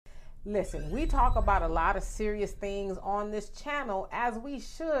Listen, we talk about a lot of serious things on this channel, as we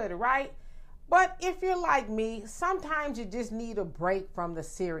should, right? But if you're like me, sometimes you just need a break from the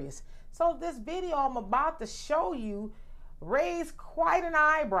serious. So this video I'm about to show you raised quite an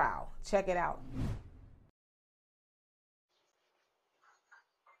eyebrow. Check it out.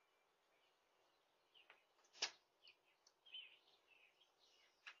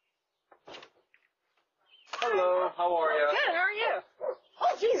 Hello, how are you? Good, how are you?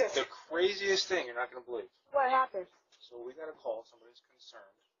 Oh, Jesus. The craziest thing you're not going to believe. What happened? So we got a call, somebody's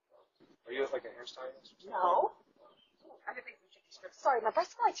concerned. Are you like a hairstylist? No. I could take some chicken strips. Sorry, my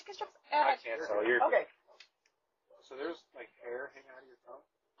breast like chicken strips. I can't tell. You're Okay. So there's like hair hanging out of your tongue?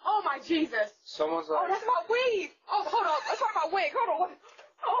 Oh, my Jesus. Someone's Oh, like... that's my wig. Oh, hold on. Let's talk about wig. Hold on.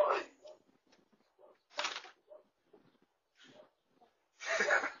 Oh.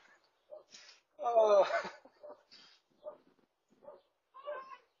 Oh.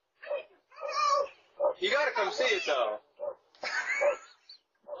 You gotta come see it though.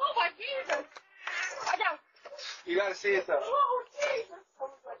 Oh, my Jesus. I got. You gotta see it though. Oh, Jesus.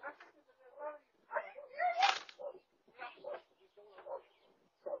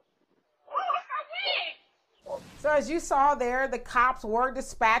 So as you saw there, the cops were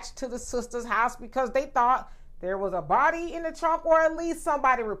dispatched to the sister's house because they thought there was a body in the trunk, or at least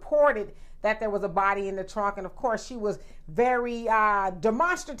somebody reported that there was a body in the trunk. And of course, she was very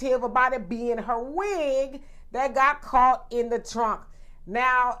demonstrative about it being her wig that got caught in the trunk.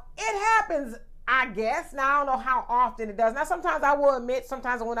 Now, it happens, I guess. Now, I don't know how often it does. Now, sometimes I will admit,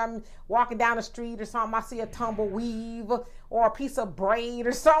 sometimes when I'm walking down the street or something, I see a tumbleweave or a piece of braid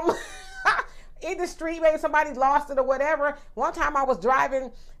or something in the street. Maybe somebody lost it or whatever. One time I was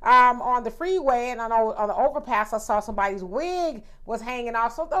driving on the freeway, and on the overpass, I saw somebody's wig was hanging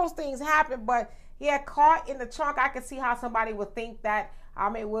off. So those things happen, but yeah, caught in the trunk. I could see how somebody would think that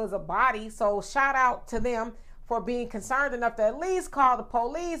it was a body. So shout out to them for being concerned enough to at least call the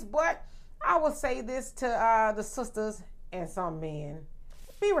police. But I will say this to the sisters and some men: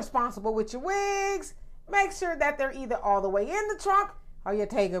 be responsible with your wigs. Make sure that they're either all the way in the trunk or you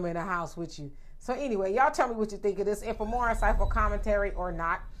take them in the house with you. So anyway, y'all tell me what you think of this. And for more insightful commentary or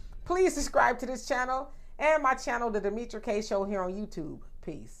not, please subscribe to this channel and my channel, The Demetra K Show, here on YouTube.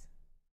 Peace.